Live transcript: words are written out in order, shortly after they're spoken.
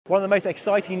One of the most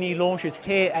exciting new launches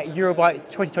here at Eurobike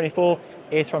 2024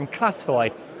 is from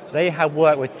Classified. They have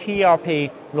worked with TRP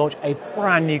to launch a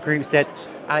brand new group set,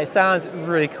 and it sounds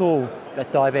really cool. Let's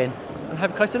dive in and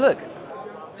have a closer look.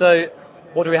 So,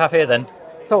 what do we have here then?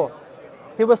 So,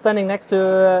 here we're standing next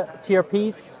to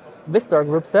TRP's Vista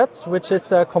group set, which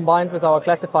is combined with our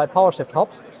Classified PowerShift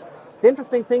hub. The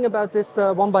interesting thing about this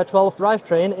 1x12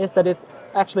 drivetrain is that it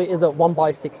actually is a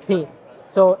 1x16.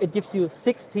 So it gives you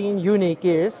 16 unique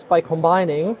gears by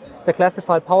combining the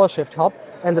Classified PowerShift hub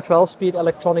and the 12-speed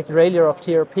electronic derailleur of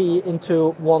TRP into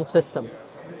one system.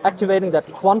 Activating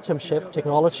that quantum shift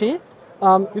technology,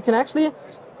 you can actually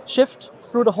shift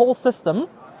through the whole system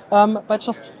by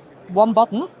just one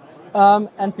button.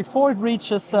 And before it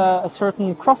reaches a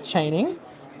certain cross-chaining,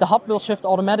 the hub will shift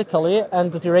automatically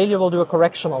and the derailleur will do a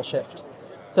correctional shift.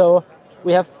 So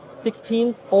we have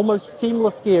 16 almost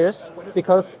seamless gears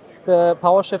because the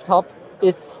PowerShift hub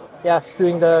is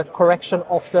doing the correction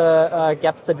of the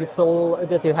gaps that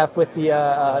you have with the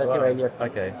derailleur.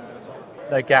 Okay.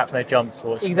 No gaps, no jumps.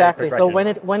 Or exactly. So when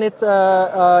it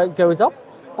goes up,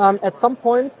 at some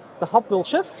point the hub will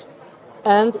shift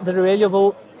and the derailleur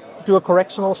will do a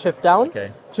correctional shift down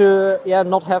to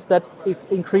not have that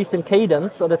increase in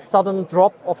cadence or that sudden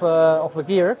drop of a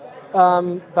gear.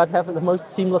 But have the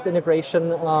most seamless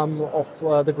integration of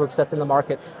the group sets in the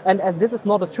market. And as this is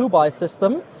not a 2x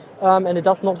system, and it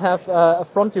does not have a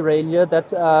front derailleur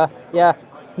that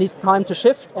needs time to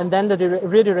shift, and then the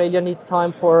rear derailleur needs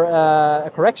time for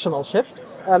a correctional shift,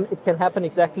 it can happen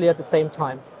exactly at the same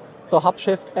time. So hub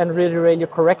shift and rear derailleur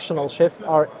correctional shift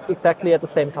are exactly at the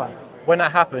same time. When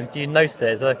that happens, do you notice it?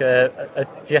 Is it like do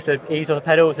you have to ease on the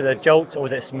pedals to the jolt, or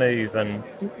is it smooth? And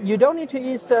you don't need to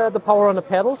ease the power on the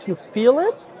pedals. You feel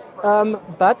it,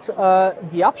 but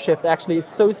the upshift actually is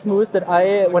so smooth that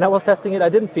when I was testing it, I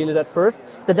didn't feel it at first.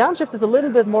 The downshift is a little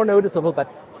bit more noticeable, but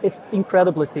it's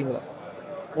incredibly seamless.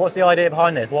 What's the idea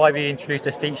behind this? Why have you introduced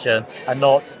this feature and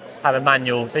not have a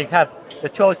manual? So you can have the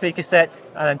 12-speed cassette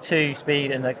and then 2-speed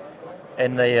in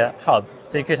the hub.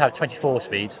 So you could have 24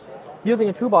 speeds. Using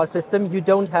a 2x system, you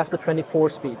don't have the 24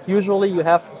 speeds. Usually you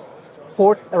have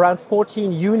around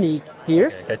 14 unique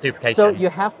gears. Okay, duplication. So you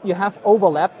have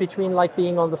overlap between like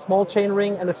being on the small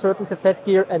chainring and a certain cassette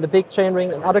gear and the big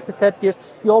chainring and other cassette gears.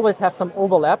 You always have some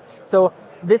overlap. So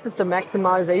this is the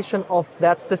maximization of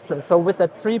that system. So with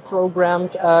that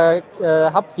pre-programmed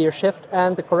hub gear shift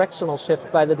and the correctional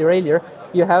shift by the derailleur,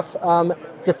 you have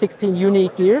the 16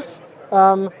 unique gears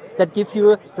that give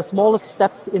you the smallest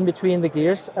steps in between the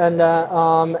gears and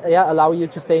allow you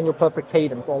to stay in your perfect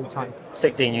cadence all the time.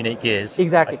 16 unique gears.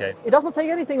 Exactly. Okay. It doesn't take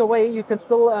anything away. You can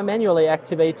still manually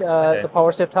activate the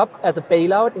PowerShift hub as a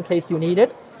bailout in case you need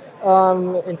it.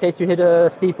 In case you hit a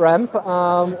steep ramp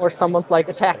or someone's like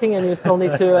attacking and you still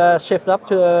need to shift up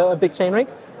to a big chainring.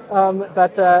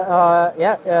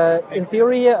 In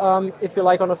theory, if you're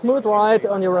like on a smooth ride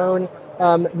on your own,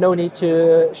 no need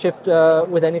to shift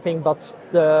with anything but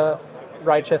the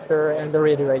right shifter and the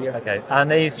rear derailleur. Okay, and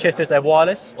these shifters, they're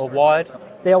wireless or wired?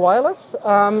 They are wireless.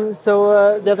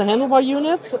 So there's a handlebar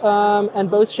unit and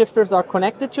both shifters are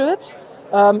connected to it.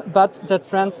 But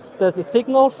the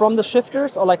signal from the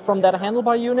shifters or like from that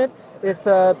handlebar unit is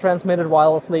transmitted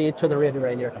wirelessly to the rear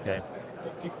derailleur. Okay.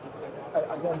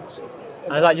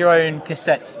 And is that your own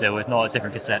cassette still, it's not a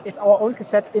different cassette? It's our own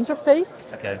cassette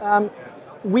interface. Okay.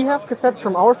 We have cassettes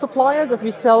from our supplier that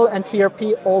we sell, and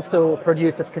TRP also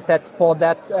produces cassettes for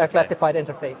that classified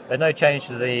interface. There's no change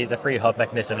to the free hub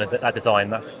mechanism, that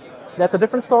design. That's a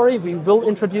different story. We will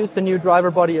introduce a new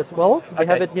driver body as well. We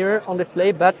have it here on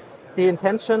display, but the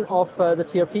intention of the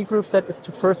TRP group set is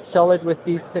to first sell it with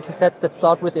these cassettes that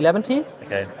start with 11 teeth.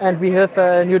 Okay. And we have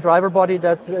a new driver body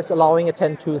that is allowing a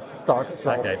 10-tooth start as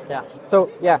well. Okay. Yeah. So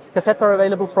cassettes are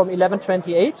available from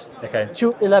 1128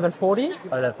 to 1140.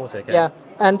 1140, okay. Yeah.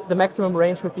 And the maximum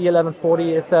range with the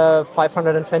 1140 is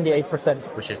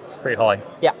 528%. Which is pretty high.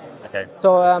 Yeah. Okay.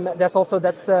 So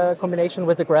that's the combination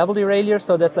with the gravel derailleur.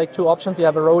 So there's like two options. You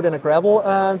have a road and a gravel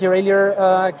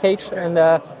derailleur cage, and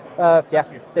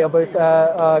they are both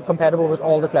compatible with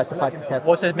all the classified cassettes.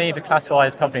 What does it mean for Classified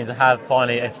as a company to have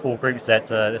finally a full group set,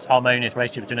 this harmonious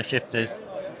relationship between the shifters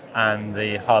and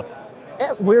the hub?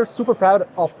 We're super proud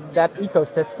of that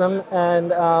ecosystem,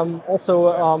 and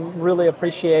also really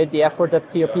appreciate the effort that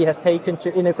TRP has taken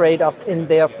to integrate us in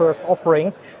their first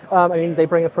offering. I mean, they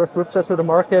bring a first group set to the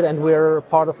market, and we're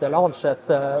part of their launch. That's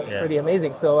pretty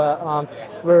amazing. So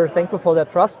we're thankful for that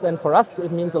trust, and for us,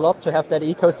 it means a lot to have that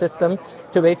ecosystem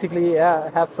to basically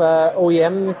have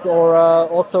OEMs or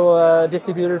also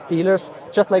distributors, dealers,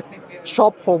 just like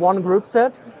shop for one group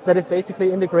set that is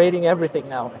basically integrating everything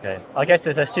now. Okay, I guess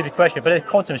there's a stupid question. but the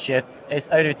quantum shift is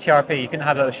only TRP. You can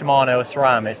have a Shimano or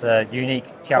SRAM. It's a unique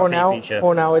TRP feature.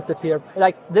 For now, it's a TRP.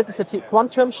 Like this is a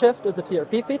quantum shift is a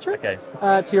TRP feature. Okay.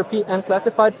 TRP and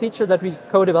classified feature that we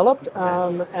co-developed,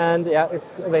 and yeah,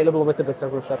 it's available with the Vista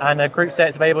Groupset. And the Groupset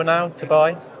is available now to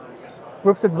buy.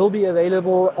 Groupset will be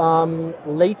available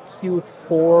late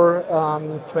Q4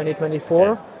 2024.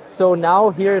 Okay. So now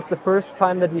here is the first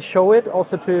time that we show it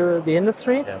also to the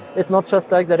industry. Yeah. It's not just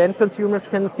like that end consumers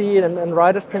can see it and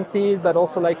riders can see it, but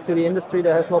also like to the industry.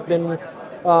 There has not been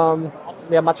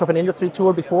much of an industry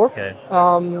tour before. Okay.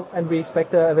 And we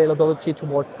expect the availability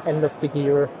towards end of the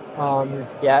year.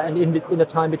 And in the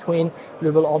time between, we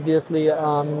will obviously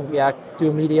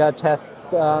do media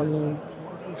tests,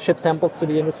 ship samples to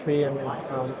the industry, and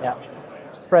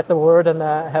spread the word and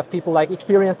have people like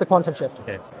experience the quantum shift.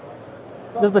 Okay.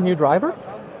 This is a new driver,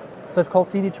 so it's called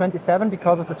CD27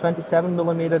 because of the 27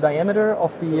 millimeter diameter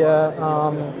of the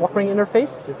lock ring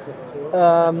interface.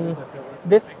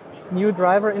 This new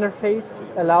driver interface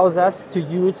allows us to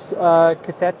use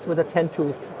cassettes with a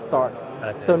 10-tooth start.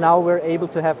 Okay. So now we're able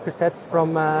to have cassettes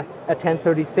from a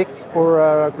 1036 for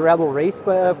a gravel race,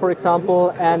 for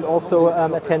example, and also a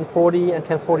 1040 and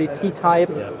 1040T type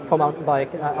for mountain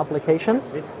bike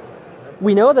applications.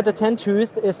 We know that the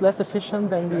 10-tooth is less efficient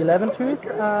than the 11-tooth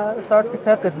start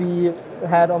cassette that we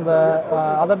had on the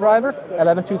other driver.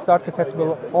 11-tooth start cassettes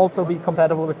will also be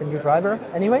compatible with the new driver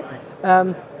anyway.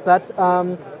 But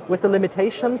with the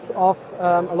limitations of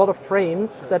a lot of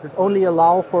frames that only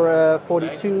allow for a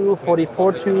 42,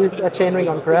 44 tooth chainring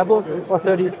on gravel or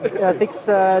 36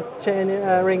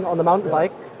 chainring on the mountain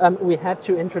bike, we had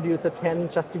to introduce a 10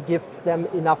 just to give them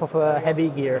enough of a heavy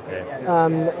gear.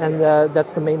 And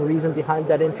that's the main reason behind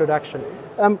that introduction.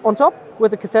 On top,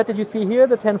 with the cassette that you see here,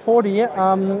 the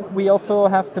 1040, we also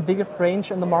have the biggest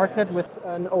range in the market with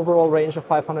an overall range of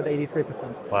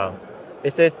 583%. Wow.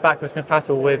 Is this backwards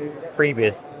compatible with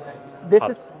previous This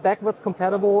hubs? is backwards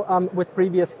compatible with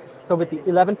previous, so with the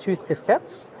 11-tooth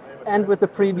cassettes and with the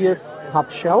previous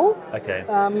hub shell. Okay.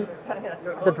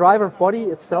 The driver body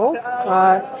itself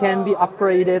can be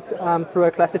upgraded through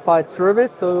a classified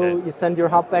service. So you send your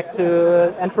hub back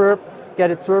to Antwerp,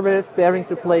 get it serviced, bearings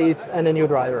replaced, and a new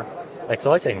driver.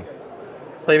 Exciting.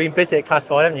 So you've been busy at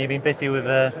Classified, haven't you? You've been busy with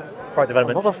product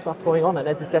development. A lot of stuff going on, and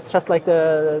that's just like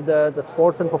the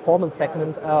sports and performance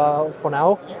segment for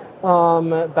now.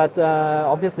 But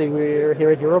obviously we're here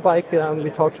at Eurobike.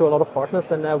 We talk to a lot of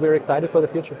partners, and we're excited for the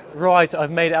future. Right, I've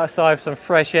made it outside for some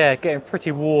fresh air, getting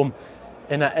pretty warm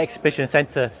in that exhibition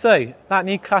centre. So that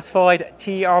new Classified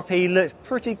TRP looks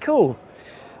pretty cool.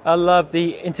 I love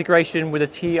the integration with the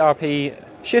TRP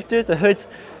shifters, the hoods.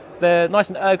 They're nice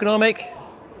and ergonomic.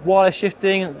 Wireless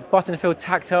shifting, button feel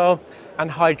tactile,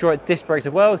 and hydraulic disc brakes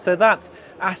as well. So that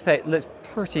aspect looks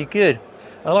pretty good.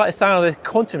 I like the sound of the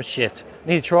quantum shift. I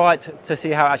need to try it to see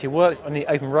how it actually works on the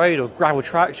open road or gravel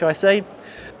track, should I say.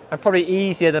 And probably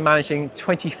easier than managing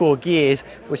 24 gears,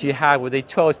 which you have with the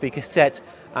 12-speed cassette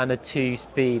and the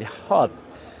 2-speed hub.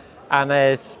 And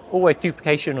there's always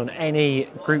duplication on any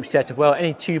group set as well.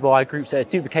 Any 2x group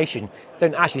set duplication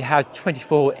don't actually have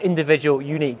 24 individual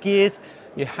unique gears.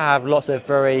 You have lots of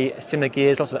very similar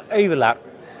gears, lots of overlap.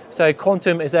 So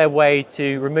Quantum is their way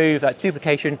to remove that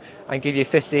duplication and give you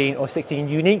 15 or 16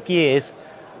 unique gears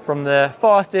from the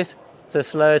fastest to the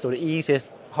slowest or the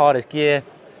easiest, hardest gear.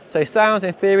 So it sounds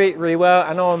in theory really well,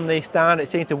 and on the stand it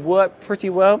seems to work pretty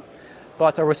well,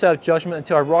 but I'll reserve judgment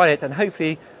until I ride it and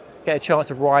hopefully get a chance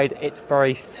to ride it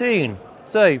very soon.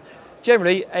 So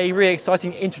generally a really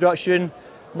exciting introduction.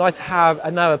 Nice to have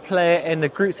another player in the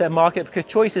group set market because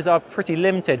choices are pretty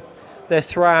limited.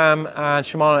 There's SRAM and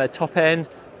Shimano at the top end,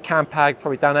 Campag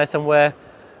probably down there somewhere,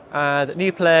 and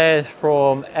new players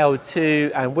from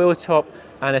L2 and Wheeltop,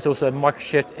 and there's also a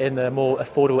Microshift in the more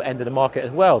affordable end of the market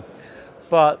as well.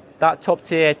 But that top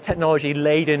tier, technology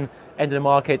laden end of the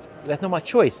market, there's not much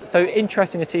choice. So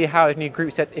interesting to see how a new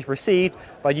group set is received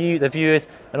by you, the viewers,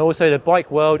 and also the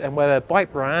bike world, and whether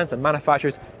bike brands and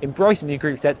manufacturers embrace a new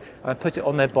group set and put it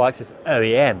on their bikes as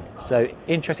OEM. So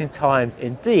interesting times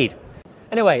indeed.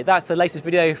 Anyway, that's the latest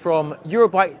video from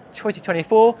Eurobike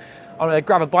 2024. I'm going to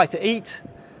grab a bite to eat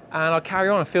and I'll carry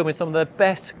on filming some of the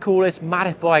best, coolest,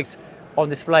 maddest bikes on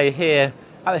display here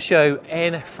at the show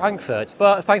in Frankfurt.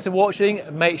 But thanks for watching.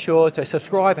 Make sure to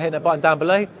subscribe and hit that button down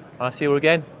below. I'll see you all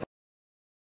again.